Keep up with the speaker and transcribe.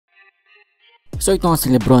So ito nga si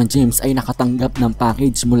LeBron James ay nakatanggap ng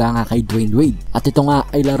package mula nga kay Dwayne Wade. At ito nga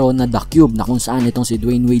ay laro na The Cube na kung saan itong si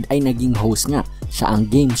Dwayne Wade ay naging host nga. Siya ang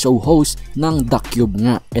game show host ng The Cube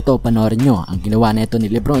nga. Ito, panoorin nyo ang ginawa na ito ni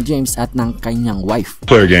LeBron James at ng kanyang wife.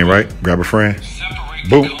 Player game, right? Grab a friend.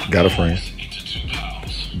 Boom, got a friend.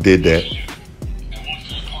 Did that.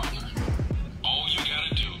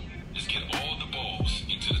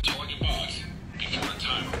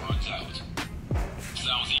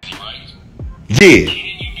 Yeah.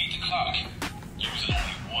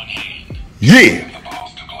 Yeah.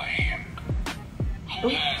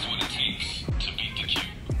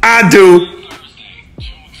 I do.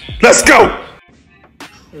 Let's go.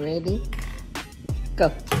 Ready? Go.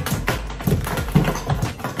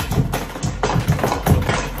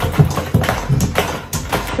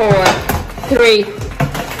 Four, three,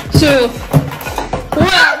 two,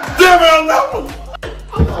 one. Damn it,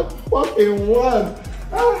 I fucking won.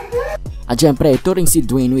 At syempre, ito rin si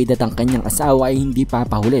Dwayne Wade at ang kanyang asawa ay hindi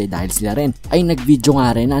papahuli dahil sila rin ay nag-video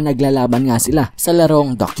nga rin na naglalaban nga sila sa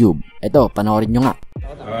larong The Cube. Ito, panoorin nyo nga.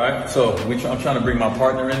 Alright, so I'm trying to bring my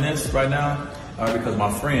partner in this right now because my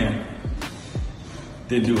friend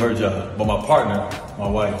didn't do her job, but my partner, my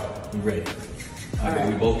wife, we ready. Alright,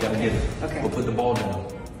 we both gotta hit it. Okay. We'll put the ball down.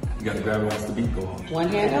 You gotta grab it once the beat go off. One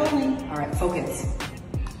hand only. Alright, focus.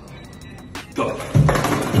 Go.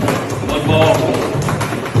 One ball.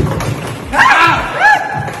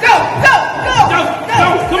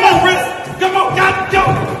 Come on, Chris! Come on, go!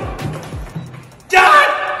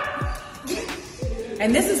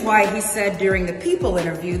 And this is why he said during the People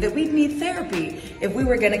interview that we'd need therapy if we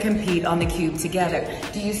were going to compete on the cube together.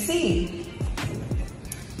 Do you see?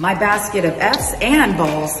 My basket of F's and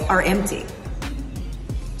balls are empty.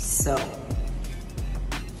 So,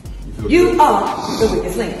 you are the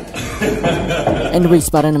weakest link. Anyways,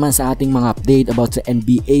 para naman sa ating mga update about sa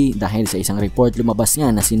NBA, dahil sa isang report lumabas nga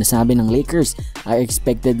na sinasabi ng Lakers ay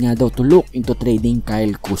expected nga daw to look into trading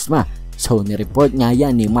Kyle Kuzma. So ni-report nga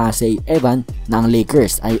yan ni Masay Evan na ang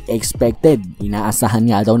Lakers ay expected, inaasahan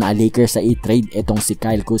nga daw na Lakers ay i-trade itong si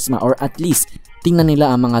Kyle Kuzma, or at least tingnan nila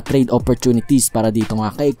ang mga trade opportunities para dito nga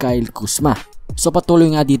kay Kyle Kuzma. So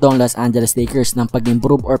patuloy nga dito ang Los Angeles Lakers ng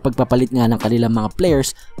pag-improve or pagpapalit nga ng kanilang mga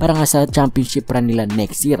players para nga sa championship run nila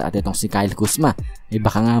next year. At itong si Kyle Kuzma ay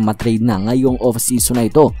baka nga matrade na ngayong off-season na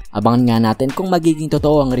ito. Abangan nga natin kung magiging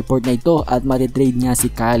totoo ang report na ito at matitrade nga si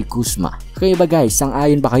Kyle Kuzma. Kaya ba guys,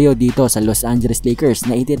 sang-ayon ba kayo dito sa Los Angeles Lakers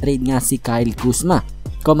na ititrade nga si Kyle Kuzma?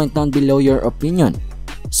 Comment down below your opinion.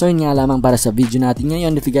 So yun nga lamang para sa video natin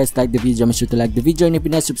ngayon. If you guys like the video, make sure to like the video, and if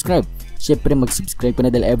you not subscribe, syempre mag-subscribe ko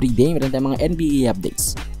na dahil everyday meron tayong mga NBA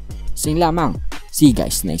updates. So yun lamang, see you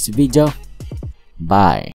guys next video. Bye!